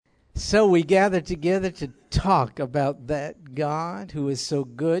So we gather together to talk about that God who is so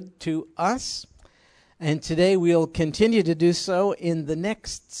good to us. And today we'll continue to do so in the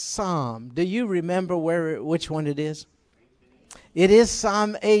next psalm. Do you remember which one it is? It is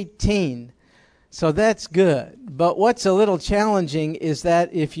Psalm 18. So that's good. But what's a little challenging is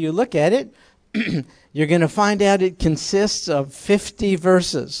that if you look at it, you're going to find out it consists of 50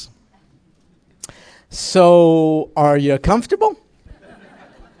 verses. So are you comfortable?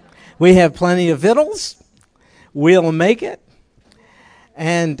 We have plenty of victuals. We'll make it.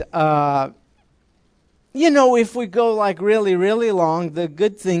 And, if we go like really, really long, the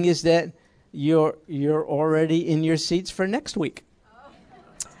good thing is that you're already in your seats for next week.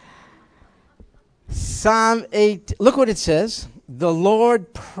 Psalm 8, look what it says. The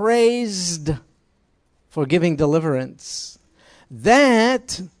Lord praised for giving deliverance.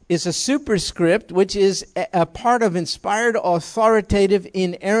 That is a superscript, which is a part of inspired, authoritative,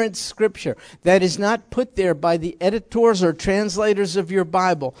 inerrant Scripture that is not put there by the editors or translators of your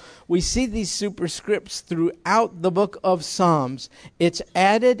Bible. We see these superscripts throughout the book of Psalms. It's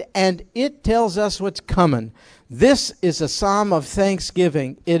added, and it tells us what's coming. This is a psalm of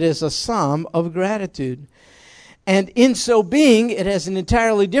thanksgiving. It is a psalm of gratitude. And in so being, it has an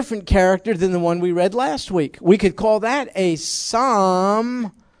entirely different character than the one we read last week. We could call that a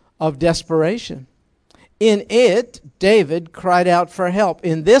psalm of desperation. In it, David cried out for help.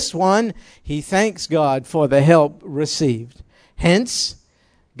 In this one, he thanks God for the help received. Hence,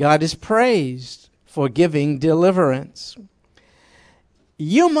 God is praised for giving deliverance.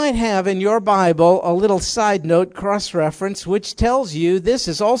 You might have in your Bible a little side note cross-reference which tells you this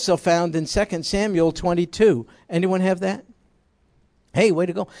is also found in 2 Samuel 22. Anyone have that? Hey, way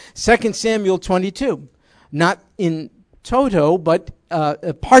to go. 2 Samuel 22. Not in toto, but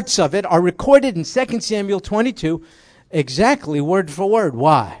parts of it are recorded in 2 Samuel 22 exactly word for word.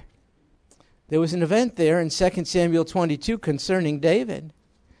 Why? There was an event there in 2 Samuel 22 concerning David.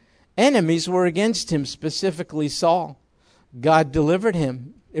 Enemies were against him, specifically Saul. God delivered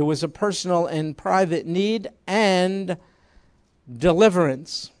him. It was a personal and private need and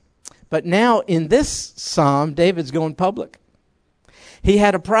deliverance. But now in this psalm, David's going public. He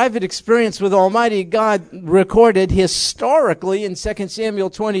had a private experience with Almighty God recorded historically in 2 Samuel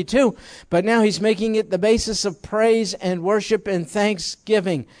 22, but now he's making it the basis of praise and worship and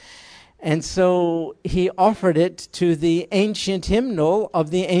thanksgiving. And so he offered it to the ancient hymnal of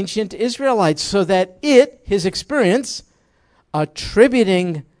the ancient Israelites so that his experience,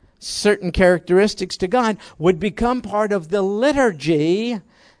 attributing certain characteristics to God, would become part of the liturgy,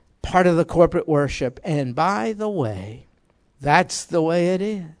 part of the corporate worship. And by the way, that's the way it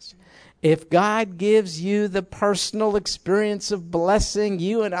is. If God gives you the personal experience of blessing,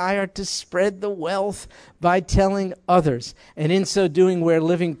 you and I are to spread the wealth by telling others. And in so doing, we're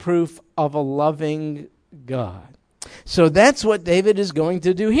living proof of a loving God. So that's what David is going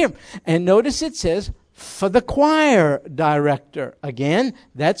to do here. And notice it says, for the choir director. Again,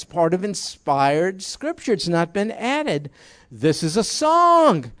 that's part of inspired Scripture. It's not been added. This is a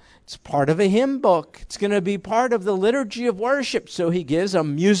song. It's part of a hymn book. It's going to be part of the liturgy of worship. So he gives a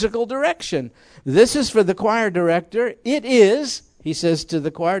musical direction. This is for the choir director. It is, he says to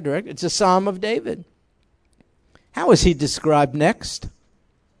the choir director, it's a psalm of David. How is he described next?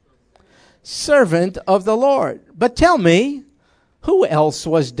 Servant of the Lord. But tell me, who else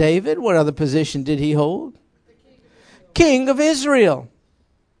was David? What other position did he hold? King of Israel.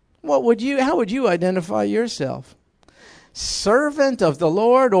 How would you identify yourself? Servant of the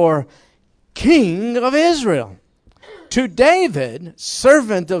Lord or King of Israel? To David,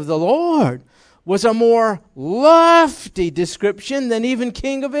 servant of the Lord was a more lofty description than even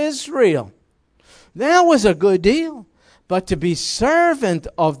King of Israel. That was a good deal. But to be servant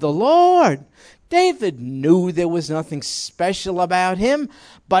of the Lord, David knew there was nothing special about him,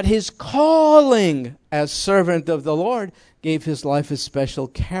 but his calling as servant of the Lord gave his life a special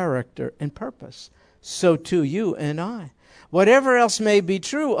character and purpose. So too you and I. Whatever else may be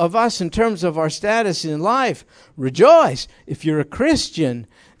true of us in terms of our status in life, rejoice. If you're a Christian,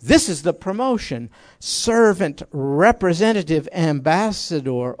 this is the promotion. Servant, representative,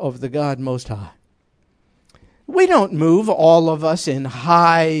 ambassador of the God Most High. We don't move, all of us, in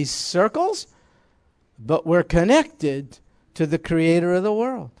high circles, but we're connected to the Creator of the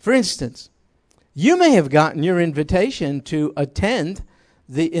world. For instance, you may have gotten your invitation to attend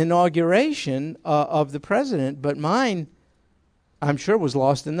the inauguration of the president, but mine, I'm sure, was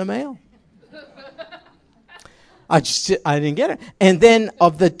lost in the mail. I didn't get it. And then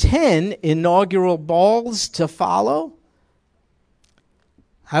of the 10 inaugural balls to follow,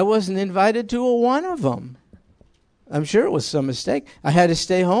 I wasn't invited to one of them. I'm sure it was some mistake. I had to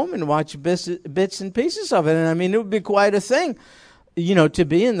stay home and watch bits and pieces of it. And I mean, it would be quite a thing, to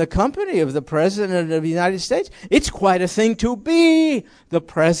be in the company of the President of the United States. It's quite a thing to be the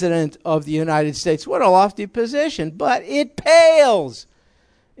President of the United States. What a lofty position. But it pales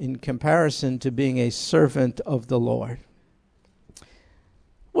in comparison to being a servant of the Lord.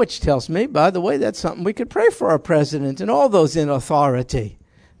 Which tells me, by the way, that's something we could pray for our president and all those in authority,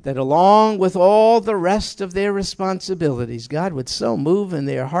 that along with all the rest of their responsibilities, God would so move in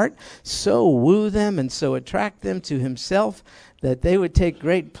their heart, so woo them, and so attract them to himself, that they would take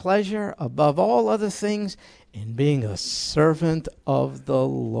great pleasure above all other things in being a servant of the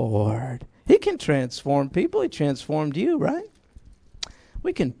Lord. He can transform people. He transformed you, right?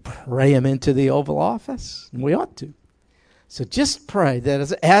 We can pray him into the Oval Office, and we ought to. So just pray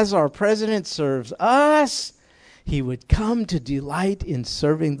that as our president serves us, he would come to delight in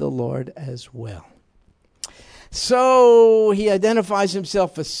serving the Lord as well. So he identifies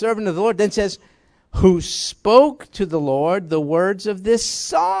himself as servant of the Lord, then says, who spoke to the Lord the words of this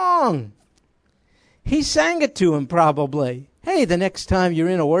song. He sang it to him probably. Hey, the next time you're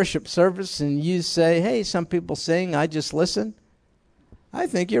in a worship service and you say, hey, some people sing, I just listen, I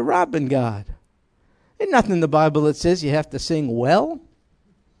think you're robbing God. There's nothing in the Bible that says you have to sing well.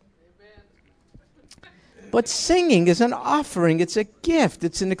 But singing is an offering. It's a gift.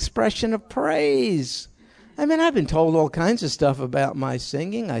 It's an expression of praise. I mean, I've been told all kinds of stuff about my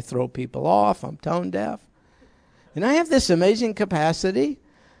singing. I throw people off. I'm tone deaf. And I have this amazing capacity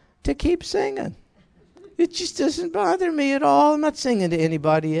to keep singing. It just doesn't bother me at all. I'm not singing to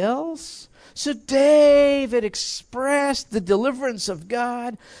anybody else. So David expressed the deliverance of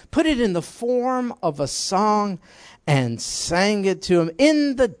God, put it in the form of a song, and sang it to him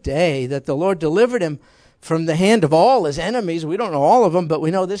in the day that the Lord delivered him from the hand of all his enemies. We don't know all of them, but we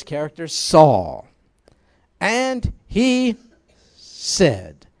know this character, Saul. And he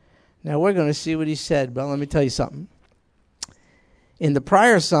said. Now we're going to see what he said, but let me tell you something. In the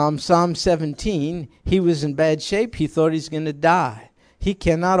prior psalm, Psalm 17, he was in bad shape. He thought he's going to die. He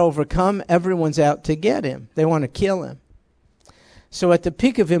cannot overcome. Everyone's out to get him. They want to kill him. So at the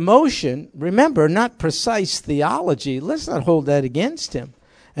peak of emotion, remember, not precise theology. Let's not hold that against him.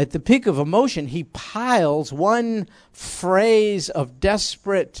 At the peak of emotion, he piles one phrase of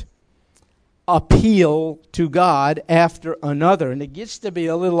desperate appeal to God after another. And it gets to be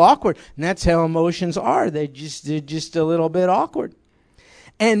a little awkward. And that's how emotions are. They're just a little bit awkward.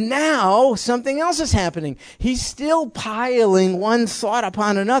 And now something else is happening. He's still piling one thought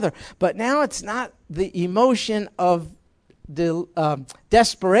upon another. But now it's not the emotion of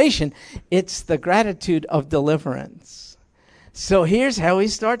desperation. It's the gratitude of deliverance. So here's how he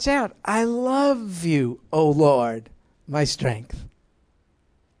starts out. I love you, O Lord, my strength.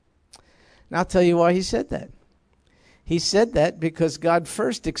 And I'll tell you why he said that. He said that because God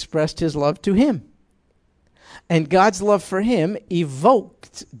first expressed his love to him. And God's love for him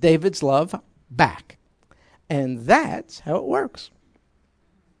evoked David's love back. And that's how it works.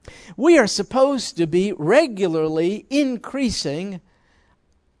 We are supposed to be regularly increasing,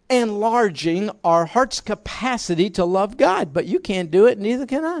 enlarging our heart's capacity to love God. But you can't do it, neither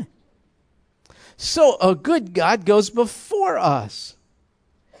can I. So a good God goes before us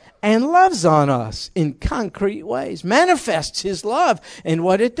and loves on us in concrete ways, manifests his love. And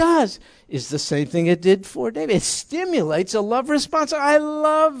what it does is the same thing it did for David. It stimulates a love response. I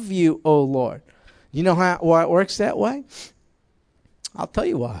love you, O Lord. You know why it works that way? I'll tell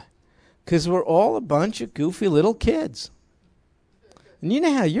you why. Because we're all a bunch of goofy little kids. And you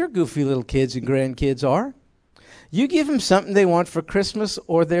know how your goofy little kids and grandkids are. You give them something they want for Christmas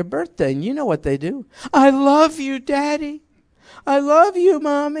or their birthday, and you know what they do. I love you, Daddy. I love you,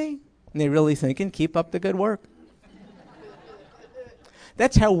 Mommy. And they're really thinking, keep up the good work.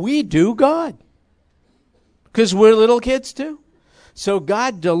 That's how we do God. Because we're little kids too. So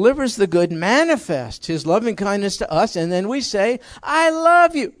God delivers the good, manifests his loving kindness to us, and then we say, I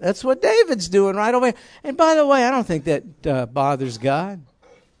love you. That's what David's doing right away. And by the way, I don't think that bothers God.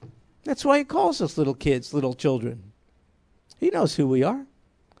 That's why he calls us little kids, little children. He knows who we are.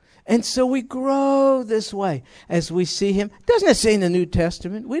 And so we grow this way as we see him. Doesn't it say in the New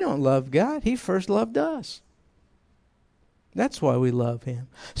Testament, we don't love God. He first loved us. That's why we love him.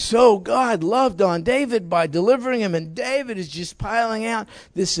 So God loved on David by delivering him, and David is just piling out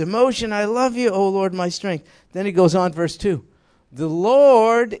this emotion. I love you, O Lord, my strength. Then he goes on, verse 2. The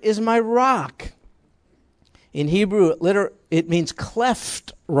Lord is my rock. In Hebrew, it means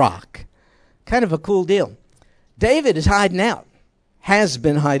cleft rock. Kind of a cool deal. David is hiding out. Has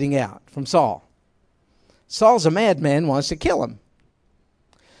been hiding out from Saul. Saul's a madman, wants to kill him.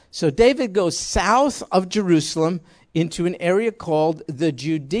 So David goes south of Jerusalem into an area called the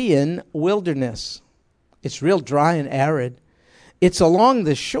Judean wilderness. It's real dry and arid. It's along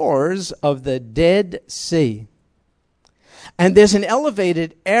the shores of the Dead Sea. And there's an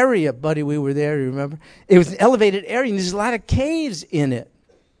elevated area, buddy, we were there, you remember? It was an elevated area, and there's a lot of caves in it.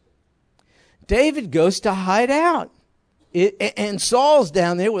 David goes to hide out. And Saul's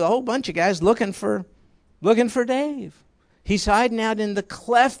down there with a whole bunch of guys looking for Dave. He's hiding out in the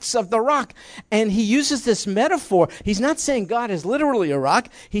clefts of the rock. And he uses this metaphor. He's not saying God is literally a rock.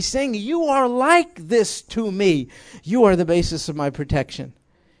 He's saying, you are like this to me. You are the basis of my protection.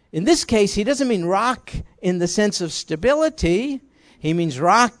 In this case, he doesn't mean rock in the sense of stability. He means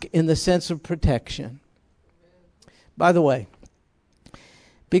rock in the sense of protection. By the way,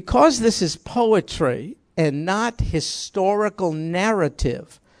 because this is poetry and not historical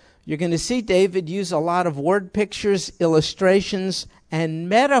narrative, you're going to see David use a lot of word pictures, illustrations, and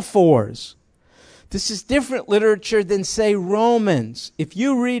metaphors. This is different literature than, say, Romans. If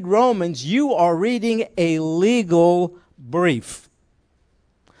you read Romans, you are reading a legal brief.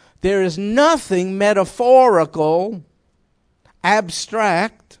 There is nothing metaphorical,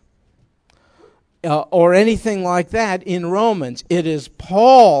 abstract, or anything like that in Romans. It is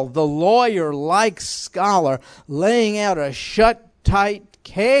Paul, the lawyer-like scholar, laying out a shut-tight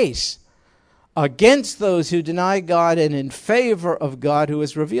case against those who deny God and in favor of God who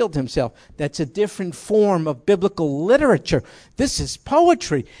has revealed himself. That's a different form of biblical literature. This is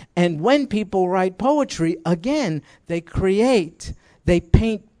poetry. And when people write poetry, again, they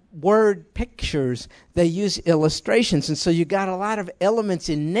paint word pictures, they use illustrations. And so you got a lot of elements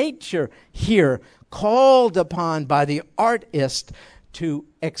in nature here called upon by the artist to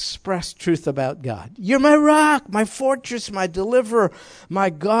express truth about God. You're my rock, my fortress, my deliverer, my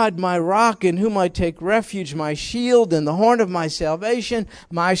God, my rock, in whom I take refuge, my shield and the horn of my salvation,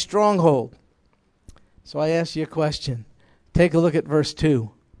 my stronghold. So I ask you a question. Take a look at verse 2.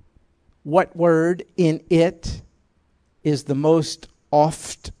 What word in it is the most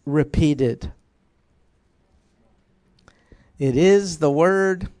oft repeated? It is the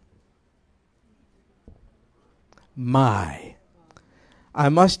word my. I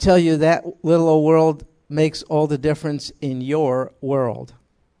must tell you that little old world makes all the difference in your world.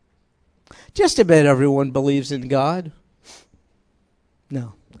 Just about everyone believes in God.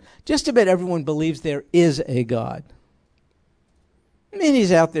 No. Just about everyone believes there is a God. I mean,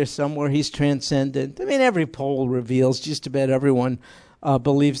 he's out there somewhere. He's transcendent. I mean, every poll reveals just about everyone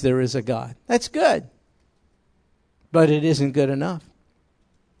believes there is a God. That's good. But it isn't good enough.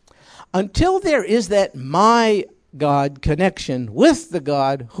 Until there is that my God connection with the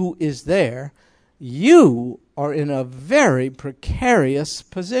God who is there, you are in a very precarious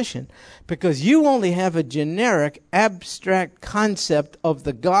position, because you only have a generic, abstract concept of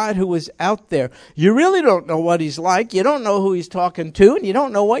the God who is out there. You really don't know what he's like. You don't know who he's talking to, and you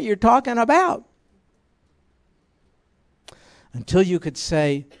don't know what you're talking about. Until you could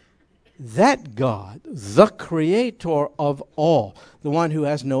say, that God, the creator of all, the one who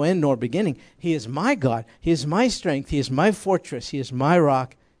has no end nor beginning, he is my God, he is my strength, he is my fortress, he is my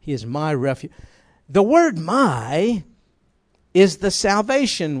rock, he is my refuge. The word my is the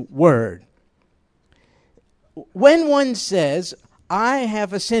salvation word. When one says, I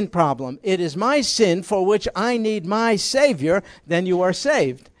have a sin problem, it is my sin for which I need my Savior, then you are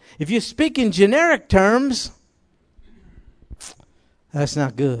saved. If you speak in generic terms, that's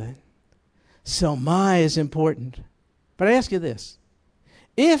not good. So my is important. But I ask you this.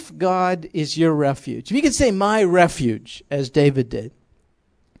 If God is your refuge, if you could say my refuge, as David did,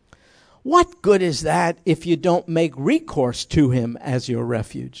 what good is that if you don't make recourse to him as your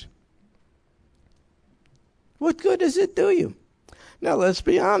refuge? What good does it do you? Now, let's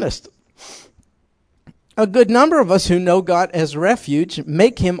be honest. A good number of us who know God as refuge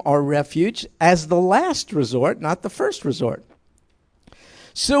make him our refuge as the last resort, not the first resort.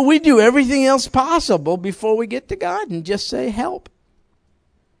 So we do everything else possible before we get to God and just say, help.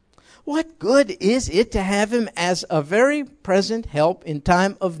 What good is it to have him as a very present help in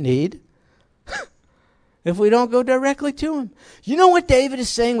time of need if we don't go directly to him? You know what David is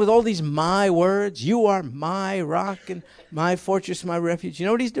saying with all these my words? You are my rock and my fortress, my refuge. You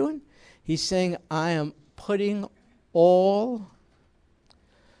know what he's doing? He's saying, I am putting all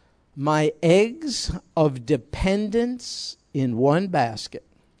my eggs of dependence in one basket.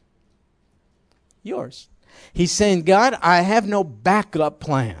 Yours. He's saying, God, I have no backup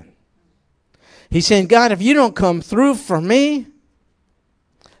plan. He's saying, God, if you don't come through for me,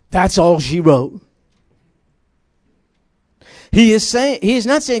 that's all she wrote. He is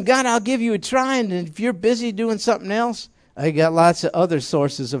not saying, God, I'll give you a try, and if you're busy doing something else, I got lots of other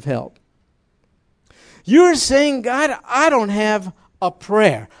sources of help. You're saying, God, I don't have a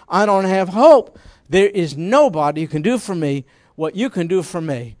prayer. I don't have hope. There is nobody who can do for me what you can do for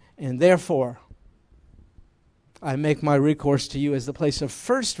me. And therefore, I make my recourse to you as the place of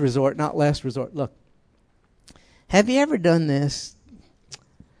first resort, not last resort. Look, have you ever done this?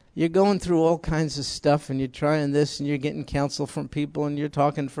 You're going through all kinds of stuff, and you're trying this, and you're getting counsel from people, and you're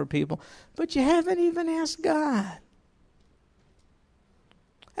talking for people, but you haven't even asked God.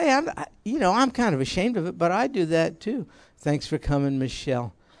 Hey, I'm kind of ashamed of it, but I do that too. Thanks for coming,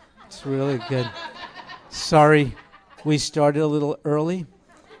 Michelle. It's really good. Sorry, we started a little early,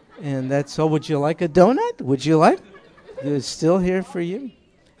 and that's all. Would you like a donut? Would you like? It's still here for you,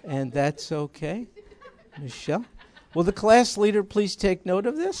 and that's okay, Michelle. Will the class leader please take note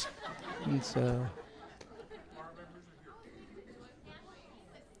of this? And so,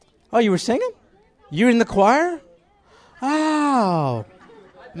 oh, you were singing? You're in the choir? Oh,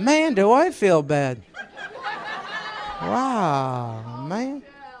 man, do I feel bad. Wow, man.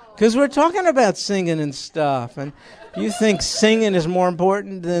 Because we're talking about singing and stuff, and you think singing is more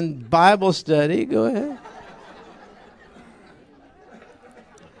important than Bible study, go ahead.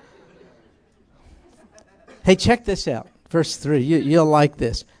 Hey, check this out. Verse 3. You'll like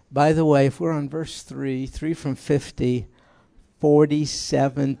this. By the way, if we're on verse 3 from 50,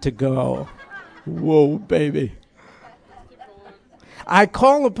 47 to go. Whoa, baby. I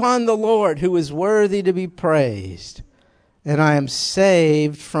call upon the Lord who is worthy to be praised, and I am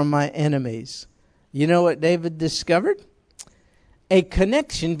saved from my enemies. You know what David discovered? A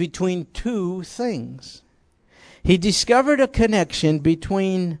connection between two things. He discovered a connection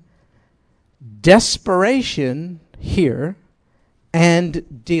between desperation here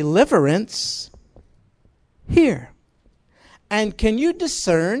and deliverance here. And can you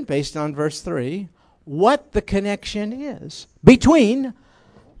discern, based on verse 3, what the connection is between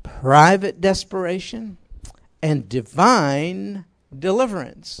private desperation and divine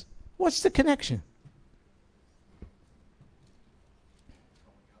deliverance? What's the connection?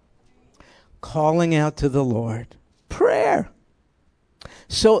 Calling out to the Lord. Prayer.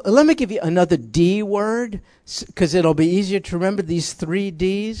 So let me give you another D word, because it'll be easier to remember these 3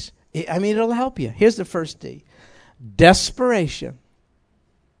 Ds. I mean, it'll help you. Here's the first D. Desperation.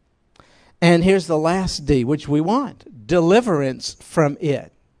 And here's the last D, which we want. Deliverance from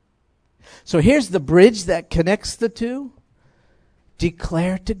it. So here's the bridge that connects the two.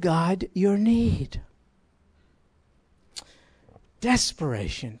 Declare to God your need.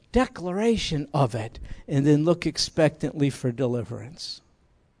 Desperation, declaration of it, and then look expectantly for deliverance.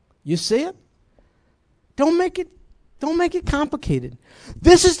 You see it? Don't make it complicated.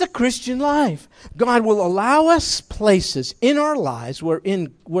 This is the Christian life. God will allow us places in our lives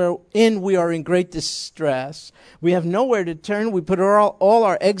wherein we are in great distress. We have nowhere to turn. We put all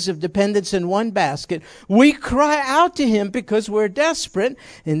our eggs of dependence in one basket. We cry out to Him because we're desperate,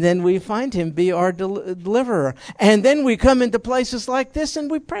 and then we find Him be our deliverer. And then we come into places like this and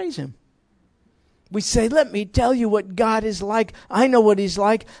we praise Him. We say, let me tell you what God is like. I know what He's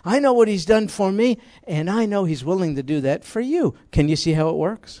like. I know what He's done for me. And I know He's willing to do that for you. Can you see how it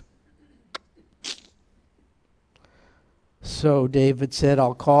works? So David said,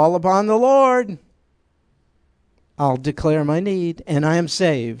 I'll call upon the Lord. I'll declare my need. And I am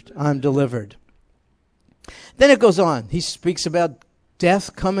saved. I'm delivered. Then it goes on. He speaks about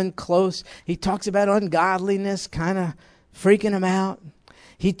death coming close. He talks about ungodliness kind of freaking him out.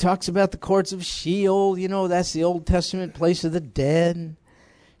 He talks about the courts of Sheol. You know, that's the Old Testament place of the dead.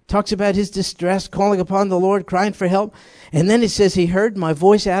 Talks about his distress, calling upon the Lord, crying for help. And then it says he heard my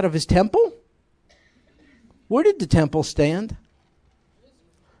voice out of his temple. Where did the temple stand?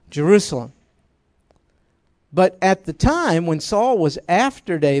 Jerusalem. But at the time when Saul was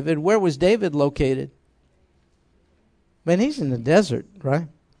after David, where was David located? Man, he's in the desert, right?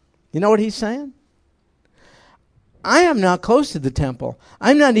 You know what he's saying? I am not close to the temple.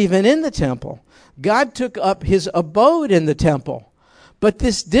 I'm not even in the temple. God took up His abode in the temple. But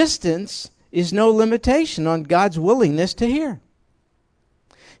this distance is no limitation on God's willingness to hear.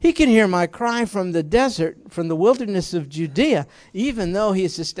 He can hear my cry from the desert, from the wilderness of Judea, even though He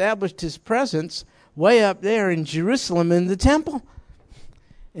has established His presence way up there in Jerusalem in the temple.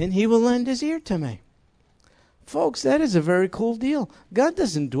 And He will lend His ear to me. Folks, that is a very cool deal. God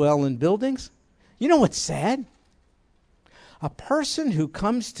doesn't dwell in buildings. You know what's sad? A person who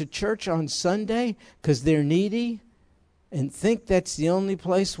comes to church on Sunday because they're needy and think that's the only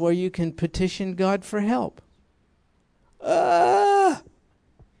place where you can petition God for help.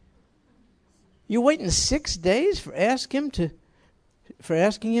 You're waiting 6 days for asking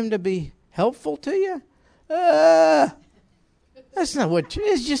Him to be helpful to you? That's not what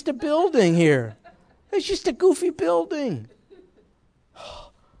it's just a building here. It's just a goofy building.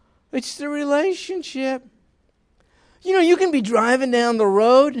 It's the relationship. You know, you can be driving down the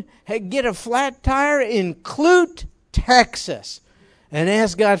road, get a flat tire in Clute, Texas, and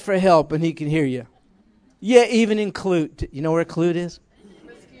ask God for help, and he can hear you. Yeah, even in Clute. You know where Clute is?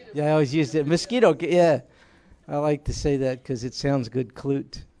 Mosquito. Yeah, I always use it. Mosquito, yeah. I like to say that because it sounds good,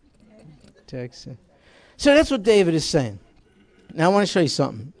 Clute, Texas. So that's what David is saying. Now I want to show you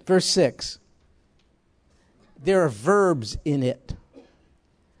something. Verse 6. There are verbs in it.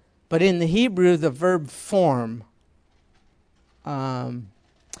 But in the Hebrew, the verb form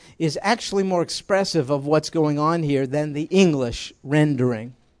is actually more expressive of what's going on here than the English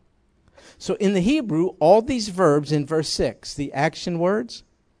rendering. So in the Hebrew, all these verbs in verse 6, the action words,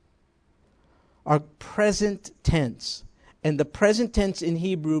 are present tense. And the present tense in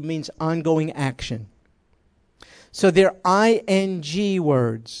Hebrew means ongoing action. So they're ing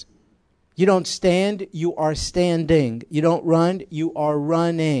words. You don't stand, you are standing. You don't run, you are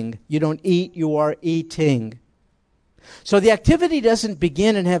running. You don't eat, you are eating. So the activity doesn't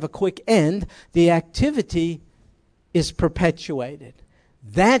begin and have a quick end. The activity is perpetuated.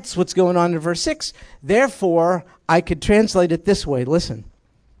 That's what's going on in verse 6. Therefore, I could translate it this way. Listen.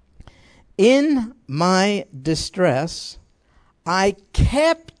 In my distress, I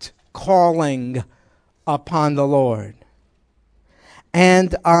kept calling upon the Lord.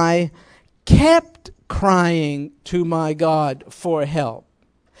 And I kept crying to my God for help.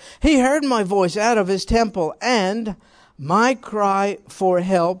 He heard my voice out of his temple, and my cry for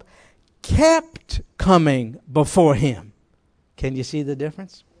help kept coming before him. Can you see the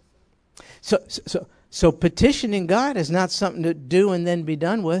difference? So petitioning God is not something to do and then be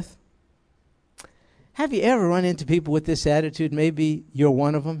done with. Have you ever run into people with this attitude? Maybe you're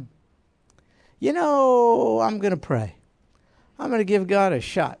one of them. You know, I'm going to pray. I'm going to give God a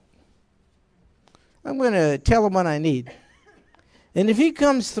shot. I'm going to tell him what I need. And if he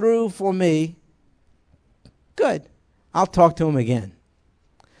comes through for me, good. I'll talk to him again.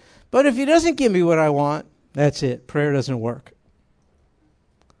 But if he doesn't give me what I want, that's it. Prayer doesn't work.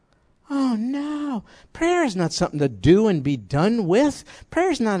 Oh, no. Prayer is not something to do and be done with. Prayer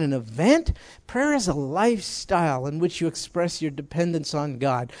is not an event. Prayer is a lifestyle in which you express your dependence on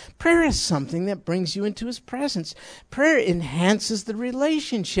God. Prayer is something that brings you into his presence. Prayer enhances the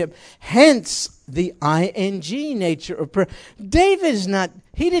relationship. Hence, the ing nature of prayer. David is not,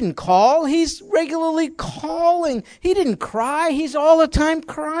 he didn't call. He's regularly calling. He didn't cry. He's all the time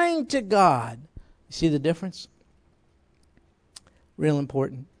crying to God. You see the difference? Real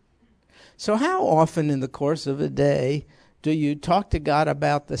important. So how often in the course of a day do you talk to God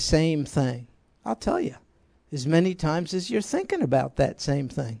about the same thing? I'll tell you, as many times as you're thinking about that same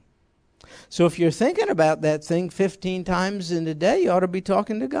thing. So if you're thinking about that thing 15 times in a day, you ought to be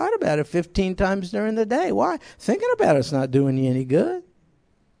talking to God about it 15 times during the day. Why? Thinking about it's not doing you any good.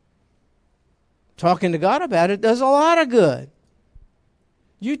 Talking to God about it does a lot of good.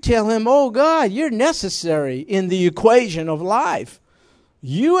 You tell him, oh God, you're necessary in the equation of life.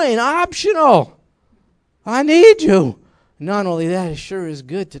 You ain't optional. I need you. Not only that, it sure is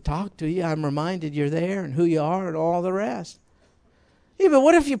good to talk to you. I'm reminded you're there and who you are and all the rest. Yeah, but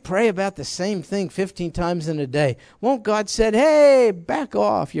what if you pray about the same thing 15 times in a day? Won't God say, hey, back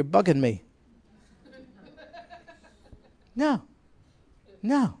off, you're bugging me? No,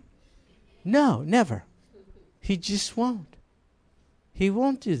 never. He just won't. He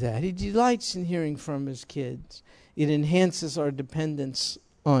won't do that. He delights in hearing from his kids. It enhances our dependence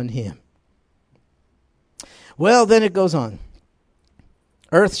on him. Well, then it goes on.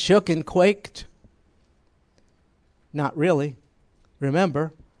 Earth shook and quaked. Not really.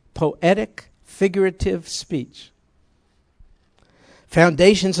 Remember, poetic, figurative speech.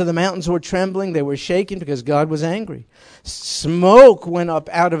 Foundations of the mountains were trembling. They were shaken because God was angry. Smoke went up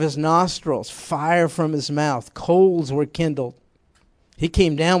out of his nostrils. Fire from his mouth. Coals were kindled. He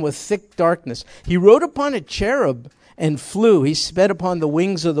came down with thick darkness. He rode upon a cherub and flew. He sped upon the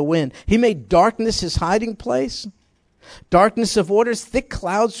wings of the wind. He made darkness his hiding place. Darkness of waters, thick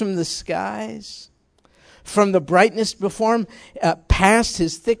clouds from the skies. From the brightness before him, past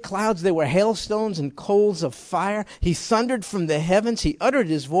his thick clouds, there were hailstones and coals of fire. He thundered from the heavens. He uttered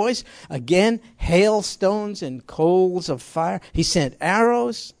his voice. Again, hailstones and coals of fire. He sent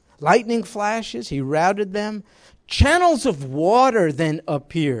arrows, lightning flashes. He routed them. Channels of water then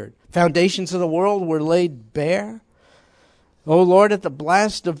appeared. Foundations of the world were laid bare. O Lord, at the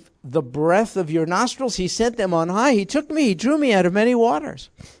blast of the breath of your nostrils, he sent them on high. He took me, he drew me out of many waters.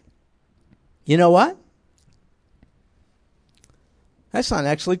 You know what? That's not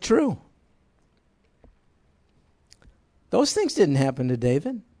actually true. Those things didn't happen to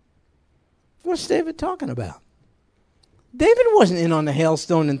David. What's David talking about? David wasn't in on the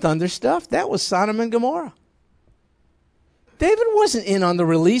hailstone and thunder stuff. That was Sodom and Gomorrah. David wasn't in on the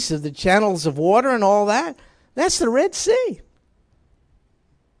release of the channels of water and all that. That's the Red Sea.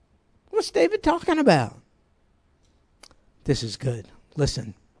 What's David talking about? This is good.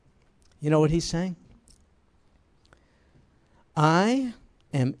 Listen. You know what he's saying? I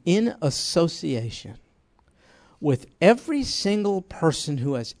am in association with every single person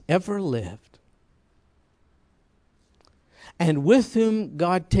who has ever lived and with whom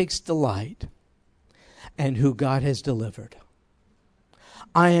God takes delight and who God has delivered.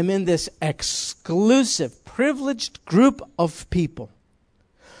 I am in this exclusive, privileged group of people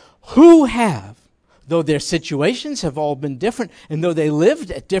who have, though their situations have all been different, and though they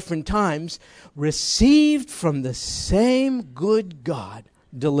lived at different times, received from the same good God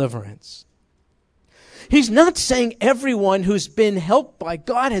deliverance. He's not saying everyone who's been helped by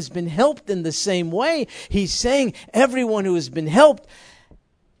God has been helped in the same way. He's saying everyone who has been helped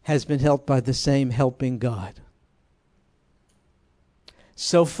by the same helping God.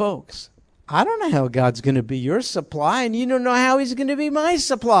 So, folks, I don't know how God's going to be your supply, and you don't know how He's going to be my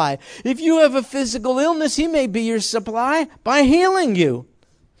supply. If you have a physical illness, He may be your supply by healing you.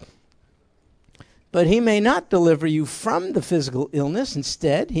 But He may not deliver you from the physical illness.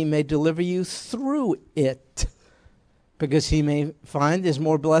 Instead, He may deliver you through it, because He may find there's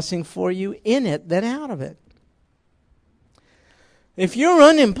more blessing for you in it than out of it. If you're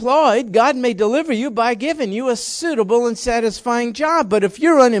unemployed, God may deliver you by giving you a suitable and satisfying job. But if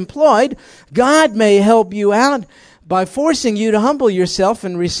you're unemployed, God may help you out by forcing you to humble yourself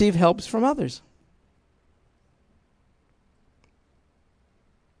and receive helps from others.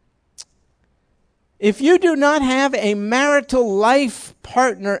 If you do not have a marital life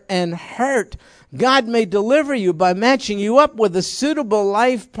partner and hurt, God may deliver you by matching you up with a suitable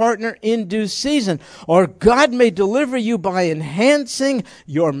life partner in due season. Or God may deliver you by enhancing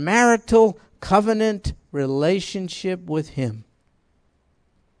your marital covenant relationship with Him.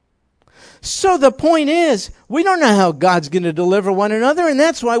 So the point is, we don't know how God's going to deliver one another, and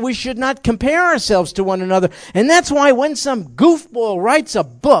that's why we should not compare ourselves to one another. And that's why when some goofball writes a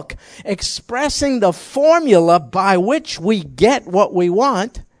book expressing the formula by which we get what we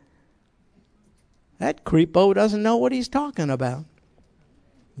want, that creepo doesn't know what he's talking about.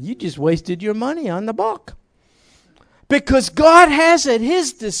 You just wasted your money on the book. Because God has at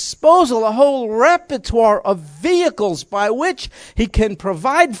His disposal a whole repertoire of vehicles by which He can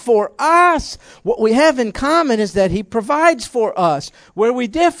provide for us. What we have in common is that He provides for us. Where we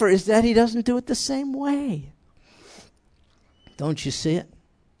differ is that He doesn't do it the same way. Don't you see it?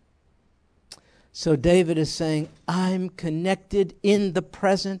 So David is saying, I'm connected in the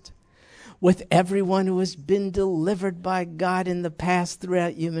present with everyone who has been delivered by God in the past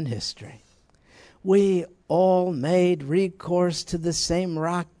throughout human history. We all made recourse to the same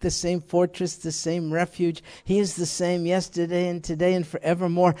rock, the same fortress, the same refuge. He is the same yesterday and today and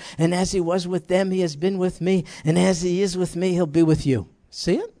forevermore. And as He was with them, He has been with me. And as He is with me, He'll be with you.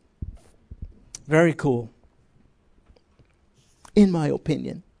 See it? Very cool. In my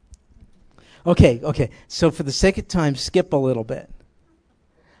opinion. Okay. So for the sake of time, skip a little bit.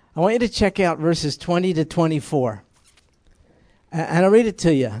 I want you to check out verses 20 to 24. And I'll read it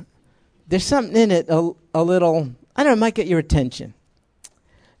to you. There's something in it a little, I don't know, it might get your attention.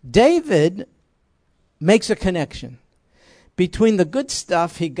 David makes a connection between the good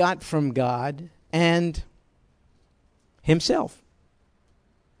stuff he got from God and himself.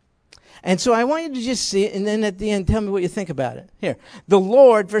 And so I want you to just see it, and then at the end, tell me what you think about it. Here, the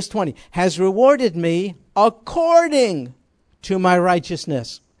Lord, verse 20, has rewarded me according to my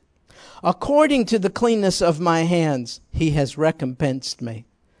righteousness. According to the cleanness of my hands, He has recompensed me.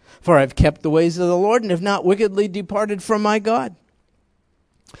 For I've kept the ways of the Lord and have not wickedly departed from my God.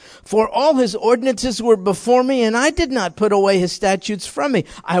 For all His ordinances were before me, and I did not put away His statutes from me.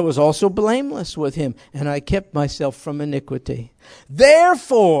 I was also blameless with Him, and I kept myself from iniquity.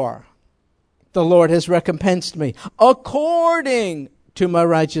 Therefore, the Lord has recompensed me according to my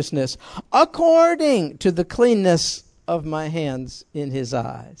righteousness, according to the cleanness of my hands in His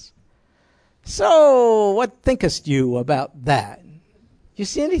eyes. So, what thinkest you about that? You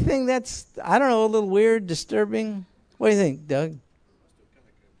see anything that's, I don't know, a little weird, disturbing? What do you think, Doug?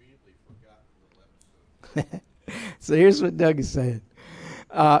 So here's what Doug is saying.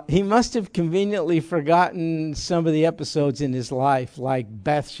 He must have conveniently forgotten some of the episodes in his life, like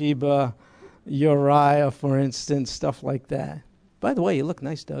Bathsheba, Uriah, for instance, stuff like that. By the way, you look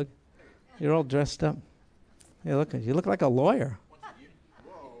nice, Doug. You're all dressed up. You look like a lawyer.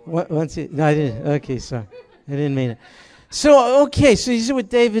 No, I didn't. Okay, sorry. I didn't mean it. So, okay, so you see what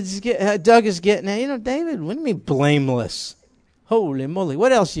Doug is getting at. You know, David, what do you mean blameless? Holy moly.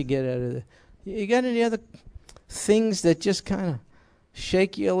 What else you get out of it? You got any other things that just kind of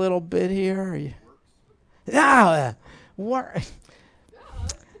shake you a little bit here?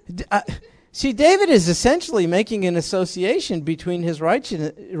 See, David is essentially making an association between his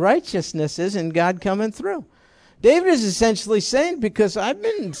righteousnesses and God coming through. David is essentially saying, because I've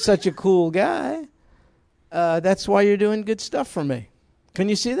been such a cool guy, that's why you're doing good stuff for me. Can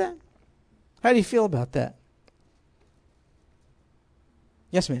you see that? How do you feel about that?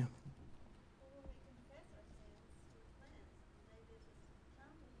 Yes, ma'am.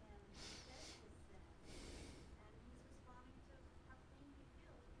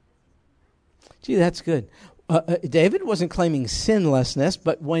 Gee, that's good. David wasn't claiming sinlessness,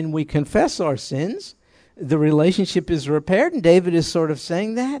 but when we confess our sins, the relationship is repaired, and David is sort of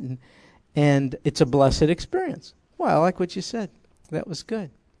saying that, and it's a blessed experience. Well, I like what you said. That was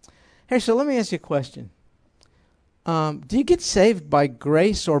good. Here, so let me ask you a question. Do you get saved by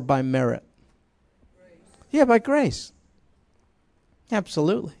grace or by merit? Grace. Yeah, by grace.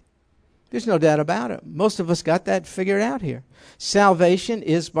 Absolutely. There's no doubt about it. Most of us got that figured out here. Salvation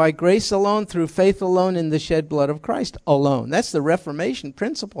is by grace alone, through faith alone, in the shed blood of Christ alone. That's the Reformation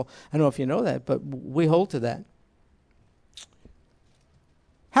principle. I don't know if you know that, but we hold to that.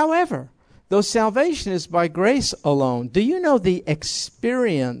 However, though salvation is by grace alone, do you know the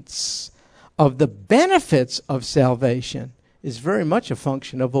experience of the benefits of salvation is very much a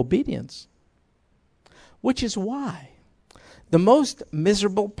function of obedience? Which is why the most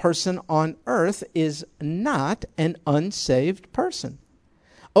miserable person on earth is not an unsaved person.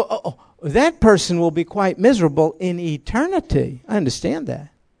 That person will be quite miserable in eternity. I understand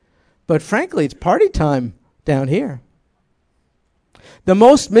that. But frankly, it's party time down here. The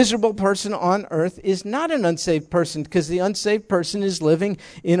most miserable person on earth is not an unsaved person, because the unsaved person is living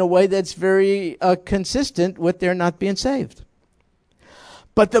in a way that's very consistent with their not being saved.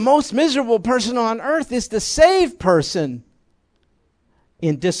 But the most miserable person on earth is the saved person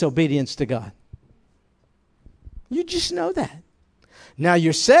in disobedience to God. You just know that. Now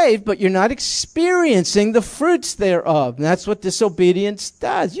you're saved, but you're not experiencing the fruits thereof. And that's what disobedience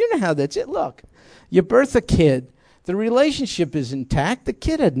does. You know how that's it. Look, you birth a kid. The relationship is intact. The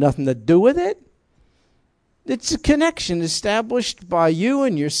kid had nothing to do with it. It's a connection established by you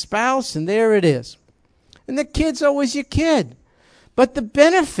and your spouse, and there it is. And the kid's always your kid. But the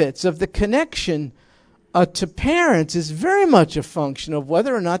benefits of the connection to parents is very much a function of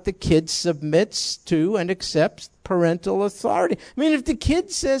whether or not the kid submits to and accepts parental authority. I mean, if the kid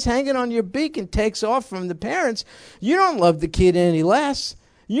says hanging on your beak and takes off from the parents, you don't love the kid any less.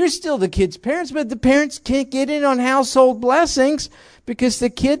 You're still the kid's parents, but the parents can't get in on household blessings because the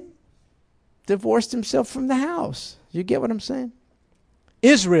kid divorced himself from the house. You get what I'm saying?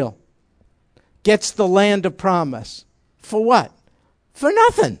 Israel gets the land of promise. For what? For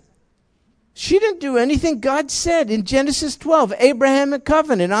nothing. She didn't do anything. God said in Genesis 12, Abrahamic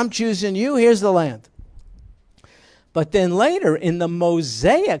covenant, I'm choosing you, here's the land. But then later in the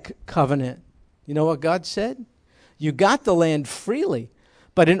Mosaic covenant, you know what God said? You got the land freely,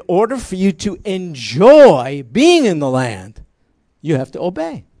 but in order for you to enjoy being in the land, you have to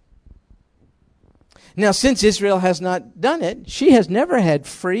obey. Now, since Israel has not done it, she has never had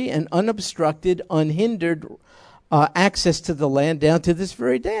free and unobstructed, unhindered access to the land down to this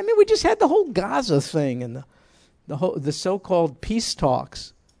very day. I mean, we just had the whole Gaza thing and the so-called peace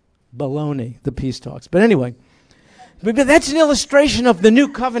talks. Baloney, the peace talks. But anyway, but that's an illustration of the new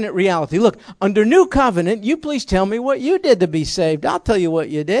covenant reality. Look, under new covenant, you please tell me what you did to be saved. I'll tell you what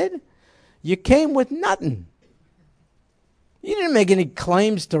you did. You came with nothing. You didn't make any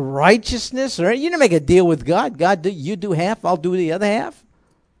claims to righteousness, or you didn't make a deal with God. God, you do half, I'll do the other half.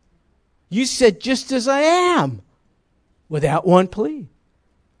 You said, just as I am, without one plea.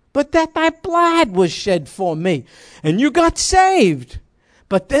 But that thy blood was shed for me, and you got saved.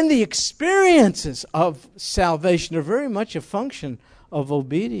 But then the experiences of salvation are very much a function of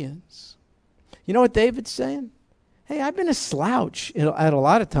obedience. You know what David's saying? Hey, I've been a slouch at a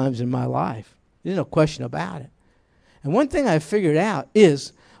lot of times in my life. There's no question about it. And one thing I figured out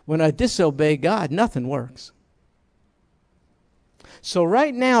is when I disobey God, nothing works. So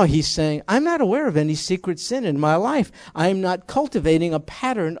right now he's saying, I'm not aware of any secret sin in my life. I am not cultivating a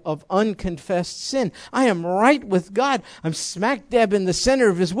pattern of unconfessed sin. I am right with God. I'm smack dab in the center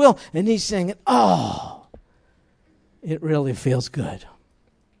of his will. And he's saying, oh, it really feels good.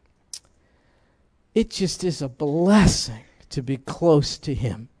 It just is a blessing to be close to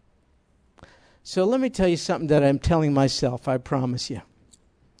him. So let me tell you something that I'm telling myself, I promise you.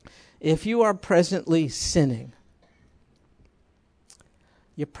 If you are presently sinning,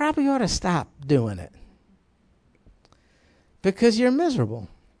 you probably ought to stop doing it because you're miserable.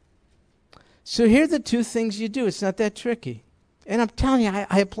 So here are the two things you do. It's not that tricky. And I'm telling you,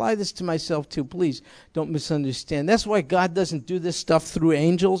 I apply this to myself too. Please don't misunderstand. That's why God doesn't do this stuff through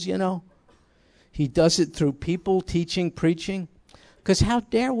angels, you know. He does it through people teaching, preaching. Because how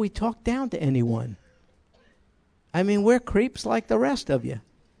dare we talk down to anyone? I mean, we're creeps like the rest of you.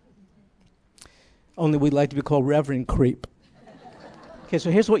 Only we'd like to be called Reverend Creep. Okay, so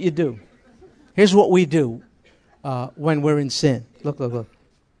here's what you do. Here's what we do when we're in sin. Look. The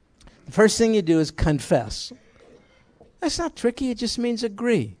first thing you do is confess. That's not tricky. It just means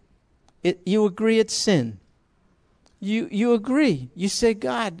agree. You agree it's sin. You agree. You say,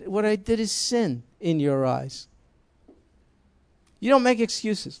 God, what I did is sin in your eyes. You don't make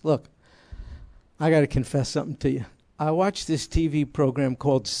excuses. Look, I got to confess something to you. I watched this TV program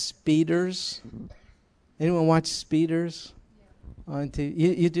called Speeders. Anyone watch Speeders on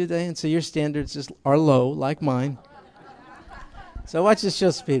TV? You do that? And so your standards are low, like mine. So watch this show,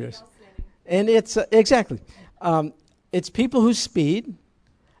 Speeders. And it's, exactly. It's people who speed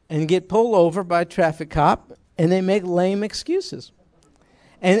and get pulled over by a traffic cop, and they make lame excuses.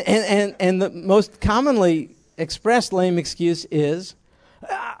 And the most commonly expressed lame excuse is,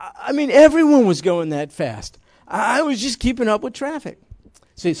 I mean, everyone was going that fast. I was just keeping up with traffic.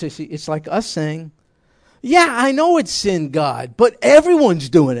 See, it's like us saying, yeah, I know it's sin, God, but everyone's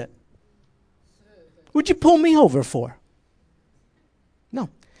doing it. What'd you pull me over for? No.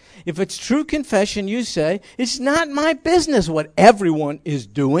 If it's true confession, you say, it's not my business what everyone is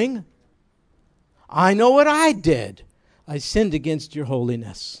doing. I know what I did. I sinned against your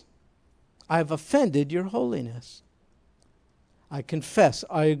holiness. I've offended your holiness. I confess.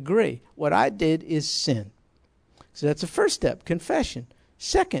 I agree. What I did is sin. So that's the first step, confession.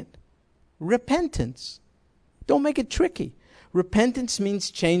 Second, repentance. Don't make it tricky. Repentance means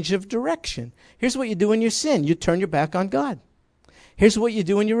change of direction. Here's what you do when you sin. You turn your back on God. Here's what you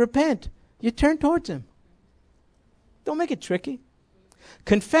do when you repent. You turn towards Him. Don't make it tricky.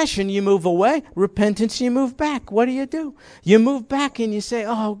 Confession, you move away. Repentance, you move back. What do? You move back and you say,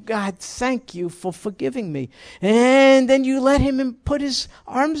 oh, God, thank you for forgiving me. And then you let Him put His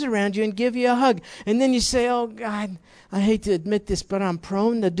arms around you and give you a hug. And then you say, oh, God, I hate to admit this, but I'm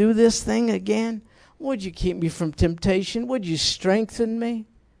prone to do this thing again. Would you keep me from temptation? Would you strengthen me?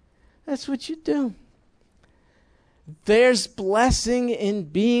 That's what you do. There's blessing in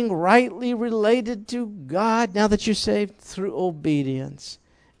being rightly related to God now that you're saved through obedience.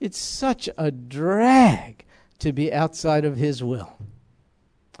 It's such a drag to be outside of His will.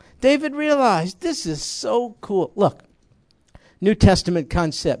 David realized this is so cool. Look, New Testament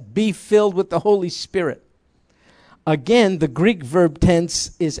concept, be filled with the Holy Spirit. Again, the Greek verb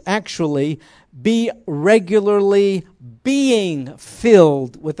tense is actually be regularly being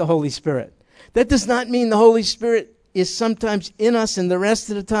filled with the Holy Spirit. That does not mean the Holy Spirit is sometimes in us and the rest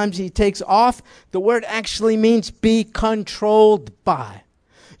of the times He takes off. The word actually means be controlled by.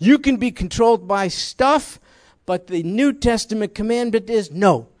 You can be controlled by stuff, but the New Testament commandment is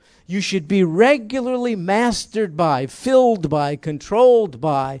no. You should be regularly mastered by, filled by, controlled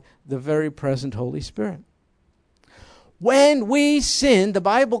by the very present Holy Spirit. When we sin, the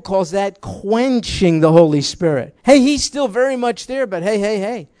Bible calls that quenching the Holy Spirit. Hey, He's still very much there, but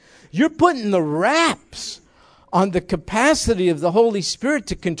hey. You're putting the wraps on the capacity of the Holy Spirit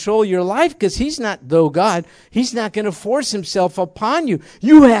to control your life because He's not, though God, He's not going to force Himself upon you.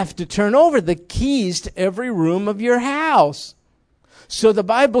 You have to turn over the keys to every room of your house. So the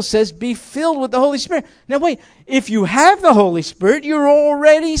Bible says, be filled with the Holy Spirit. Now wait, if you have the Holy Spirit, you're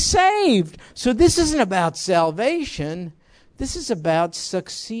already saved. So this isn't about salvation. This is about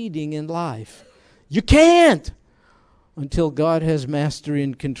succeeding in life. You can't until God has mastery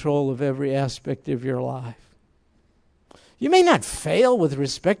and control of every aspect of your life. You may not fail with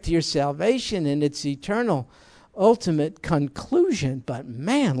respect to your salvation and its eternal ultimate conclusion, but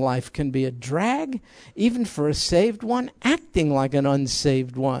man, life can be a drag, even for a saved one, acting like an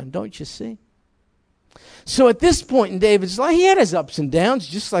unsaved one, don't you see? So at this point in David's life, he had his ups and downs,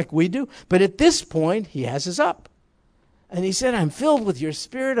 just like we do, but at this point, he has his up. And he said, I'm filled with your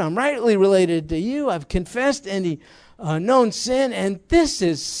Spirit, I'm rightly related to you, I've confessed any known sin, and this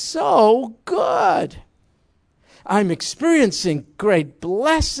is so good. I'm experiencing great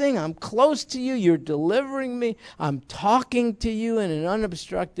blessing. I'm close to you. You're delivering me. I'm talking to you in an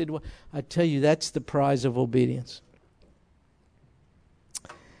unobstructed way. I tell you, that's the prize of obedience.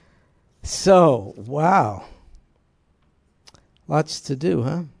 So, wow. Lots to do,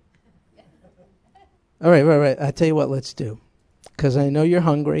 huh? All right. I tell you what, let's do. Because I know you're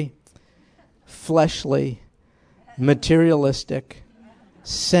hungry, fleshly, materialistic,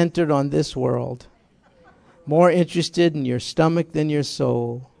 centered on this world. More interested in your stomach than your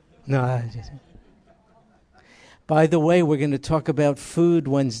soul. No. By the way, we're going to talk about food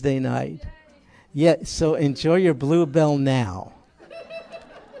Wednesday night. Yeah, so enjoy your Bluebell now.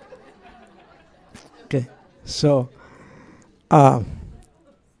 Okay, so how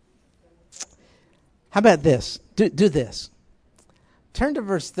about this? Do this. Turn to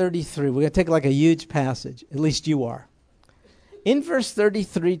verse 33. We're going to take like a huge passage. At least you are. In verse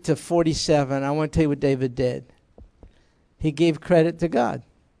 33 to 47, I want to tell you what David did. He gave credit to God.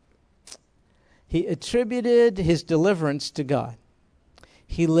 He attributed his deliverance to God.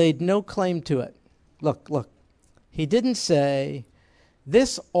 He laid no claim to it. Look. He didn't say,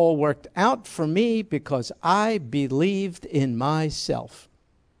 this all worked out for me because I believed in myself.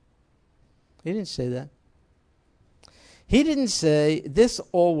 He didn't say that. He didn't say, this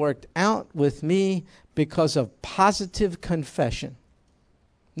all worked out with me because of positive confession.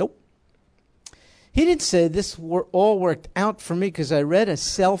 Nope. He didn't say, this all worked out for me because I read a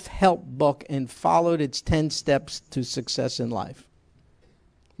self-help book and followed its 10 steps to success in life.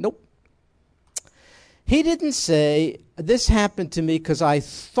 Nope. He didn't say, this happened to me because I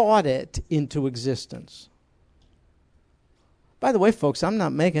thought it into existence. By the way, folks, I'm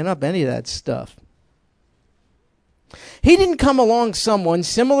not making up any of that stuff. He didn't come along someone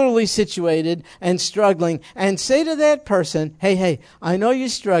similarly situated and struggling and say to that person, hey, I know you're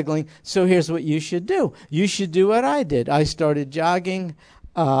struggling, so here's what you should do. You should do what I did. I started jogging.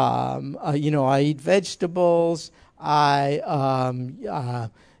 I eat vegetables. I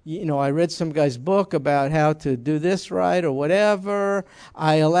read some guy's book about how to do this right or whatever.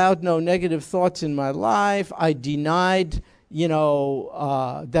 I allowed no negative thoughts in my life. I denied,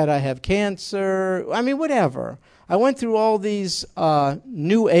 that I have cancer. I mean, whatever. I went through all these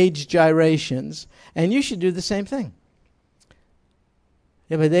new age gyrations, and you should do the same thing.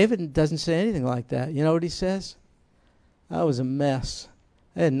 Yeah, but David doesn't say anything like that. You know what he says? I was a mess.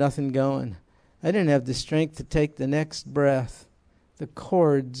 I had nothing going. I didn't have the strength to take the next breath. The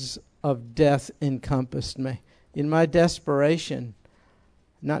cords of death encompassed me. In my desperation,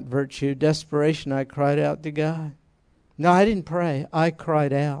 not virtue, desperation, I cried out to God. No, I didn't pray. I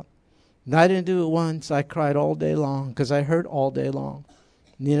cried out. And I didn't do it once. I cried all day long because I heard all day long.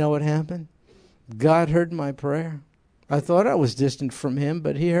 And you know what happened? God heard my prayer. I thought I was distant from him,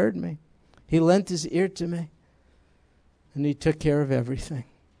 but he heard me. He lent his ear to me. And he took care of everything.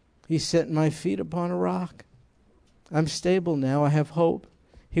 He set my feet upon a rock. I'm stable now. I have hope.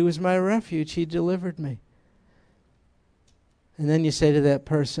 He was my refuge. He delivered me. And then you say to that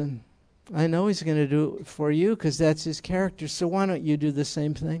person, I know he's going to do it for you because that's his character. So why don't you do the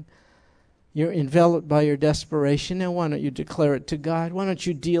same thing? You're enveloped by your desperation. Now why don't you declare it to God? Why don't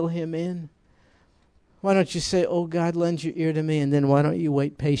you deal him in? Why don't you say, oh, God, lend your ear to me. And then why don't you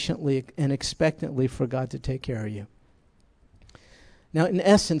wait patiently and expectantly for God to take care of you? Now, in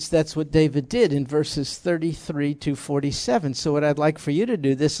essence, that's what David did in verses 33 to 47. So what I'd like for you to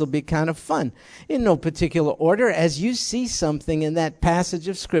do, this will be kind of fun. In no particular order, as you see something in that passage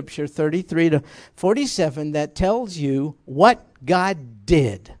of Scripture, 33 to 47, that tells you what God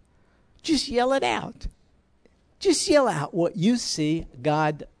did, just yell it out. Just yell out what you see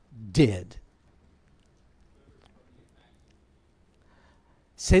God did.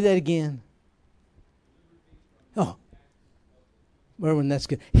 Say that again. Oh. Merwin, that's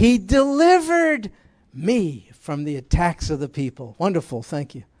good. He delivered me from the attacks of the people. Wonderful,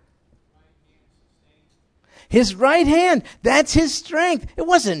 thank you. His right hand, that's his strength. It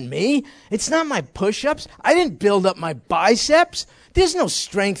wasn't me. It's not my push-ups. I didn't build up my biceps. There's no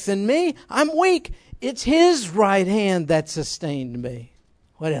strength in me. I'm weak. It's his right hand that sustained me.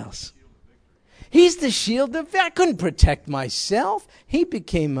 What else? He's the shield of victory. I couldn't protect myself. He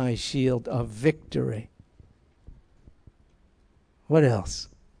became my shield of victory. What else?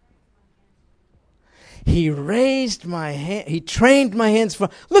 He raised my hand. He trained my hands.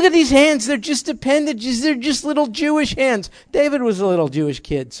 Look at these hands. They're just appendages. They're just little Jewish hands. David was a little Jewish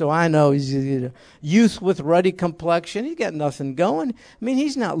kid, so I know he's a youth with ruddy complexion. He's got nothing going. I mean,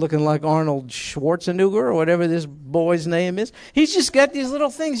 he's not looking like Arnold Schwarzenegger or whatever this boy's name is. He's just got these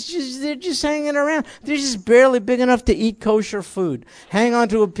little things. They're just hanging around. They're just barely big enough to eat kosher food. Hang on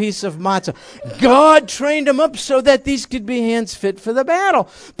to a piece of matzah. God trained him up so that these could be hands fit for the battle.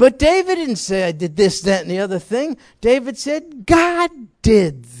 But David didn't say, I did this, that, and the other thing. David said, God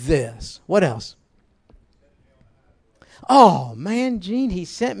did this. What else? Oh, man, Gene, he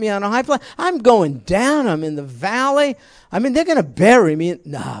sent me on a high place. I'm going down. I'm in the valley. I mean, they're going to bury me.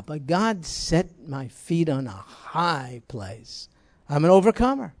 Nah, but God set my feet on a high place. I'm an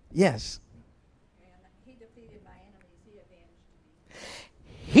overcomer. Yes. And he defeated my enemies. He avenged me.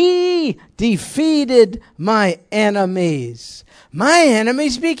 He defeated my enemies. My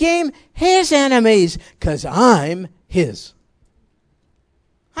enemies became his enemies because I'm his.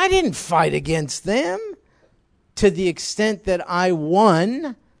 I didn't fight against them to the extent that I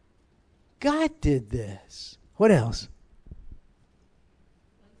won. God did this. What else?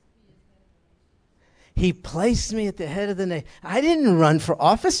 He placed me at the head of the nation. I didn't run for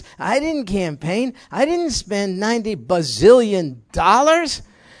office. I didn't campaign. I didn't spend $90 bazillion.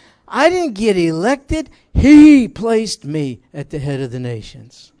 I didn't get elected. He placed me at the head of the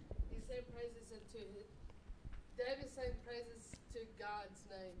nations. David sang praises to God's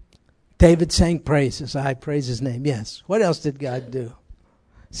name. David sang praises. I praise his name. Yes. What else did God do?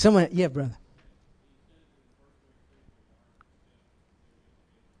 Someone, yeah, brother.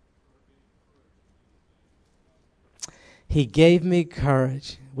 He gave me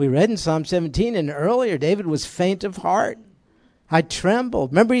courage. We read in Psalm 17 and earlier, David was faint of heart. I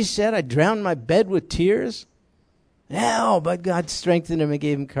trembled. Remember he said, I drowned my bed with tears? No, but God strengthened him and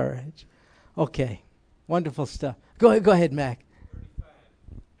gave him courage. Okay, wonderful stuff. Go ahead, Mac. 35.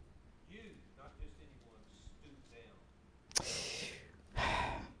 You, not just anyone, stoop down.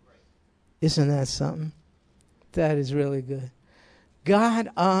 Isn't that something? That is really good. God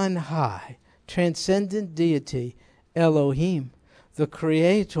on high, transcendent deity, Elohim, the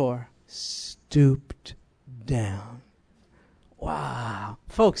Creator, stooped down. Wow.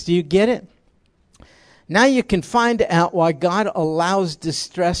 Folks, do you get it? Now you can find out why God allows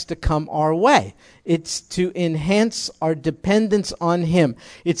distress to come our way. It's to enhance our dependence on Him.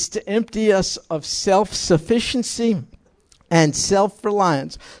 It's to empty us of self-sufficiency and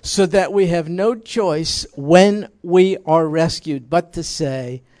self-reliance so that we have no choice when we are rescued but to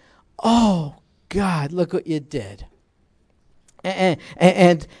say, oh, God, look what you did. And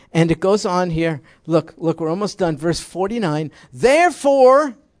it goes on here. Look, we're almost done. Verse 49.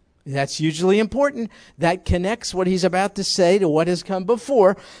 Therefore, that's usually important. That connects what he's about to say to what has come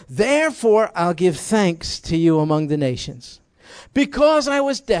before. Therefore, I'll give thanks to you among the nations. Because I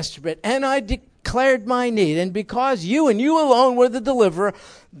was desperate and I declared my need, and because you and you alone were the deliverer,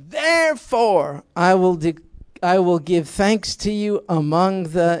 therefore I will give thanks to you among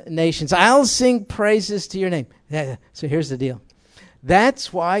the nations. I'll sing praises to your name. So here's the deal.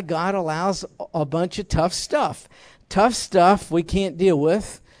 That's why God allows a bunch of tough stuff. Tough stuff we can't deal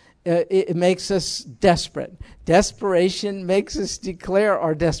with. It makes us desperate. Desperation makes us declare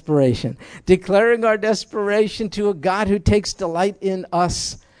our desperation. Declaring our desperation to a God who takes delight in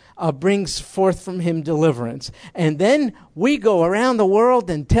us brings forth from Him deliverance. And then we go around the world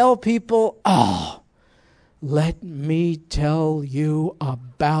and tell people, let me tell you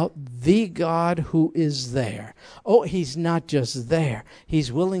about the God who is there. Oh, He's not just there.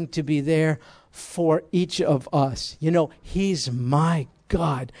 He's willing to be there for each of us. You know, He's my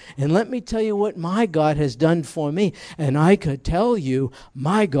God. And let me tell you what my God has done for me. And I could tell you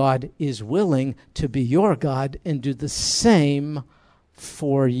my God is willing to be your God and do the same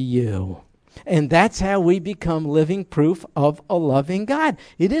for you. And that's how we become living proof of a loving God.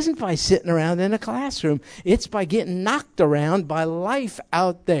 It isn't by sitting around in a classroom. It's by getting knocked around by life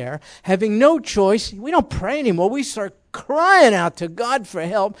out there, having no choice. We don't pray anymore. We start crying out to God for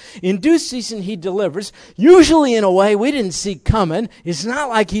help. In due season, He delivers, usually in a way we didn't see coming. It's not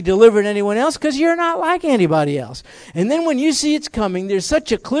like He delivered anyone else because you're not like anybody else. And then when you see it's coming, there's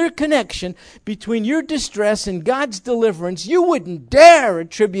such a clear connection between your distress and God's deliverance, you wouldn't dare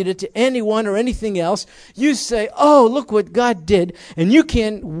attribute it to anyone or anything else. You say, oh, look what God did. And you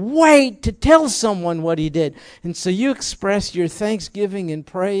can't wait to tell someone what He did. And so you express your thanksgiving and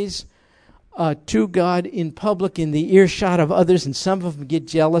praise to God in public, in the earshot of others, and some of them get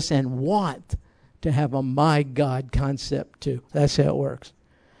jealous and want to have a my God concept too. That's how it works.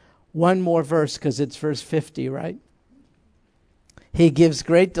 One more verse, because it's verse 50, right? He gives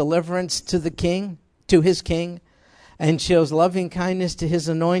great deliverance to the king, to his king, and shows loving kindness to his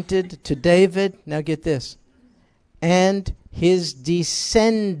anointed, to David. Now get this. And his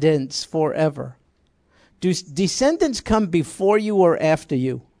descendants forever. Do descendants come before you or after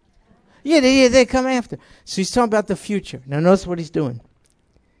you? Yeah, they come after. So he's talking about the future. Now notice what he's doing.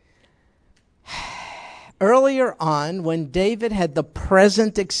 Earlier on, when David had the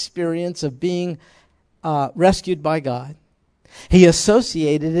present experience of being rescued by God, he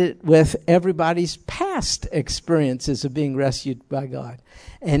associated it with everybody's past experiences of being rescued by God.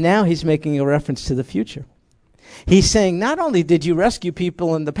 And now he's making a reference to the future. He's saying, not only did you rescue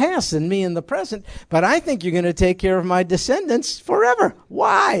people in the past and me in the present, but I think you're going to take care of my descendants forever.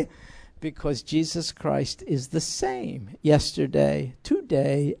 Why? Because Jesus Christ is the same yesterday,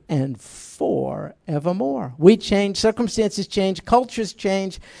 today, and forevermore. We change, circumstances change, cultures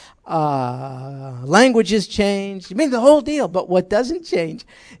change, languages change. I mean, the whole deal. But what doesn't change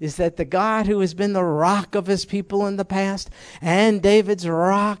is that the God who has been the rock of his people in the past and David's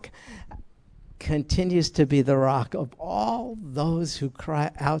rock continues to be the rock of all those who cry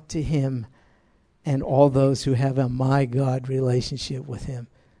out to him and all those who have a my God relationship with him.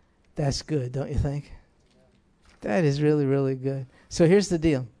 That's good, don't you think? That is really, really good. So here's the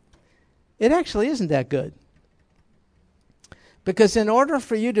deal. It actually isn't that good. Because in order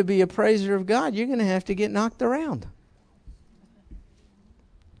for you to be a praiser of God, you're going to have to get knocked around.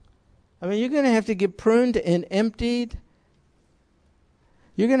 I mean, you're going to have to get pruned and emptied.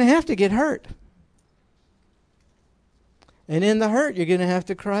 You're going to have to get hurt. And in the hurt, you're going to have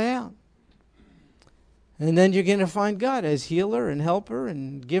to cry out. And then you're going to find God as healer and helper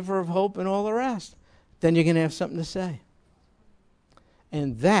and giver of hope and all the rest. Then you're going to have something to say.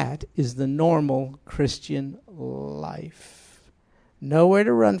 And that is the normal Christian life. Nowhere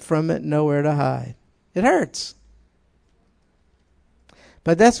to run from it, nowhere to hide. It hurts.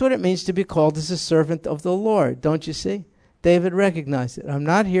 But that's what it means to be called as a servant of the Lord, don't you see? David recognized it. I'm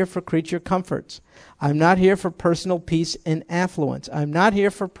not here for creature comforts. I'm not here for personal peace and affluence. I'm not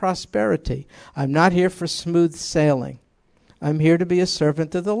here for prosperity. I'm not here for smooth sailing. I'm here to be a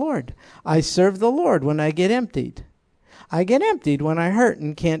servant of the Lord. I serve the Lord when I get emptied. I get emptied when I hurt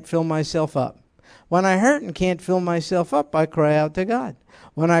and can't fill myself up. When I hurt and can't fill myself up, I cry out to God.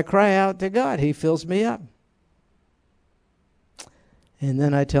 When I cry out to God, he fills me up. And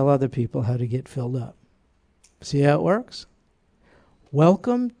then I tell other people how to get filled up. See how it works?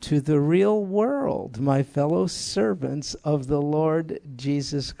 Welcome to the real world, my fellow servants of the Lord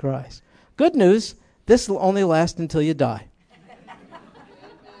Jesus Christ. Good news, this will only last until you die.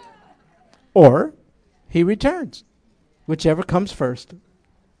 Or he returns, whichever comes first.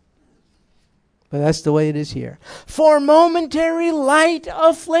 But that's the way it is here. For momentary light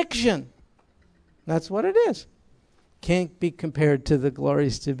affliction. That's what it is. Can't be compared to the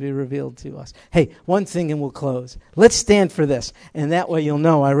glories to be revealed to us. Hey, one thing and we'll close. Let's stand for this. And that way you'll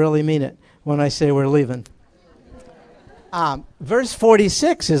know I really mean it when I say we're leaving. Verse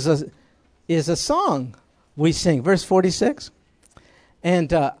 46 is a song we sing. Verse 46.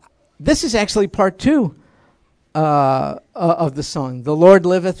 And this is actually part 2 of the song. The Lord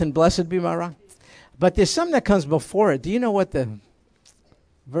liveth and blessed be my rock. But there's something that comes before it. Do you know what the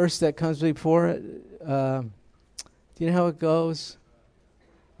verse that comes before it? Do you know how it goes?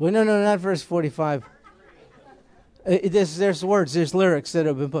 Well, no, not verse 45. There's words, there's lyrics that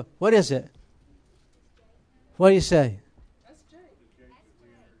have been put. What is it? What do you say? That's Jake.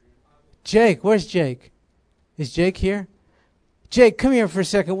 Jake, where's Jake? Is Jake here? Jake, come here for a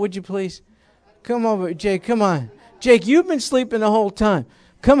second, would you please? Come over, Jake, come on. Jake, you've been sleeping the whole time.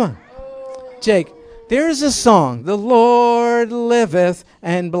 Come on. Jake, there's a song. The Lord liveth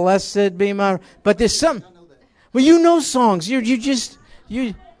and blessed be my... But there's some... Well, you know songs. You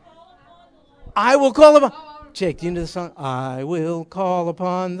I will call upon... Jake, do you know the song? I will call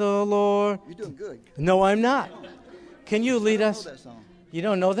upon the Lord. You're doing good. No, I'm not. Can you lead us? I know that song. You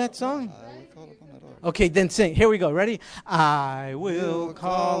don't know that song? I will call upon the Lord. Okay, then sing. Here we go. Ready? I will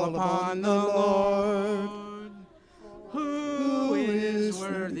call upon the Lord, who is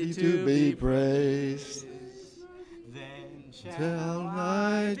worthy to be praised. Then shall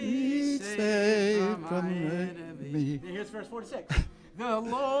I be saved from me. Here's verse 46. The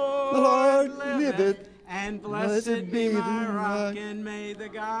Lord liveth, and blessed be my rock, and may the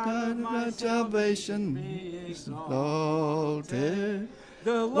God of my salvation be exalted.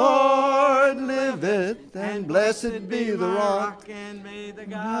 The Lord liveth, and blessed be the rock, and may the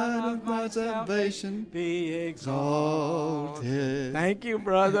God of my salvation be exalted. Thank you,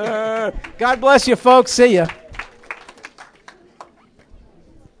 brother. God bless you, folks. See ya.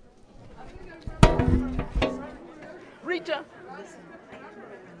 Rita.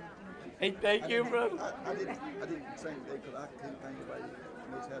 Hey, thank you, brother. I didn't sing today because I couldn't think anybody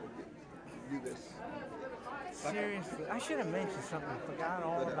knows how to do this. Seriously, I should have mentioned something. I forgot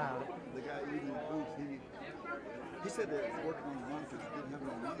all about it. The guy using the booth, he said that working on the monitors didn't have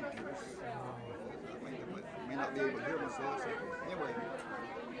no monitors. I may not be able to hear myself. So anyway,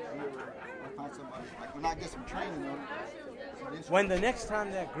 I find somebody. Like when I get some training on it. When the next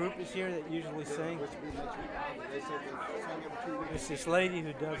time that group is here that usually sing, They said they sing every 2 weeks. it's this lady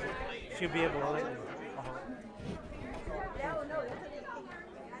who does it. She'll be able to let you.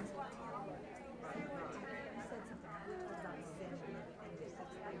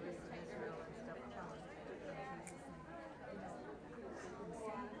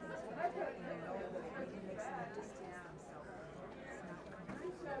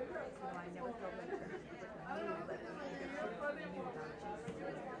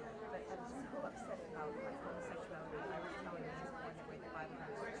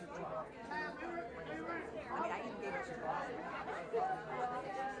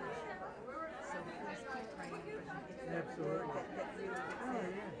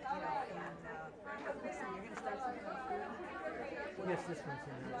 guess this one's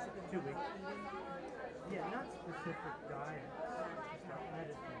in there. 2 weeks. Yeah, not specific diet. Just like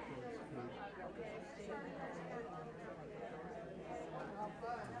medicine towards food.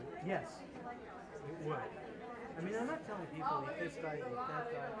 Yes, it would. I mean, I'm not telling people eat this diet, eat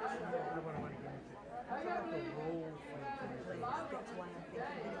that diet. This is not what I want to get into. I'm talking about the role for That's why I'm thinking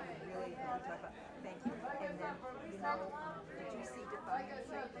that it would really talk about. Thank you. And then, did you see Defiance,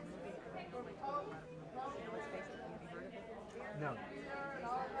 the movie? I don't know if I told you a lot of movies. It's based on, have you heard of it? No. It's based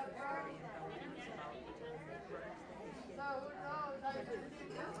on a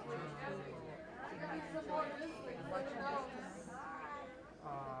true story in Belgium. It's about two brothers that they get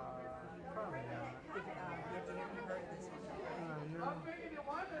Probably not. have you heard of this one? No.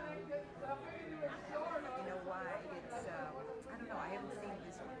 You know why? It's, I don't know, I haven't seen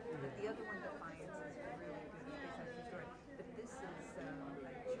this one. But the other one, Defiance, is really good. It's based on a true story. But this is a Jewish story.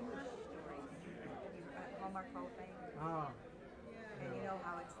 Hallmark Hall of Fame. Oh. And you know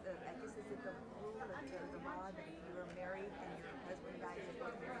how it's, I guess is it the rule of the